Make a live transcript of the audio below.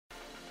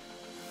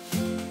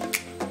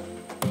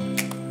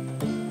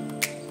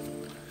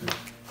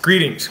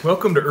Greetings,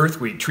 welcome to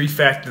Earth Week Tree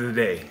Fact of the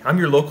Day. I'm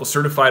your local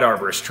certified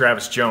arborist,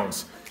 Travis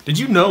Jones. Did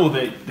you know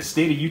that the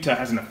state of Utah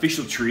has an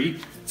official tree?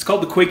 It's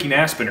called the Quaking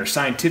Aspen, or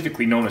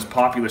scientifically known as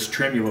Populus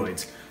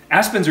tremuloides.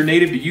 Aspens are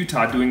native to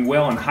Utah, doing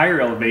well in higher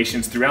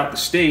elevations throughout the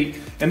state,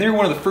 and they're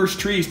one of the first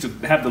trees to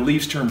have the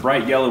leaves turn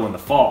bright yellow in the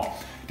fall.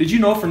 Did you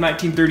know from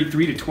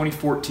 1933 to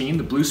 2014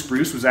 the blue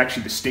spruce was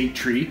actually the state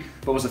tree,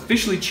 but was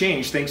officially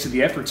changed thanks to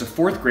the efforts of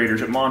 4th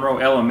graders at Monroe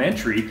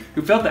Elementary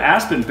who felt the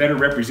aspen better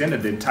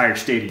represented the entire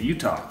state of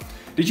Utah?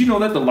 Did you know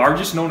that the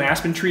largest known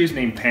aspen tree is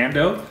named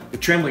Pando, the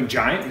trembling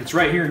giant, and it's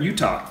right here in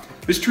Utah?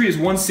 This tree is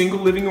one single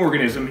living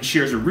organism and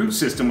shares a root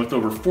system with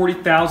over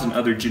 40,000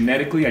 other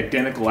genetically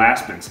identical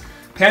aspens.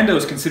 Pando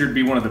is considered to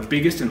be one of the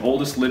biggest and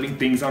oldest living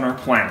things on our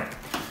planet.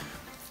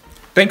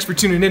 Thanks for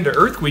tuning in to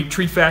Earth Week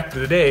Tree Fact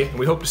of the Day, and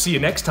we hope to see you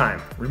next time.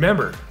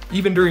 Remember,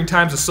 even during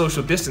times of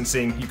social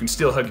distancing, you can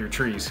still hug your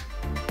trees.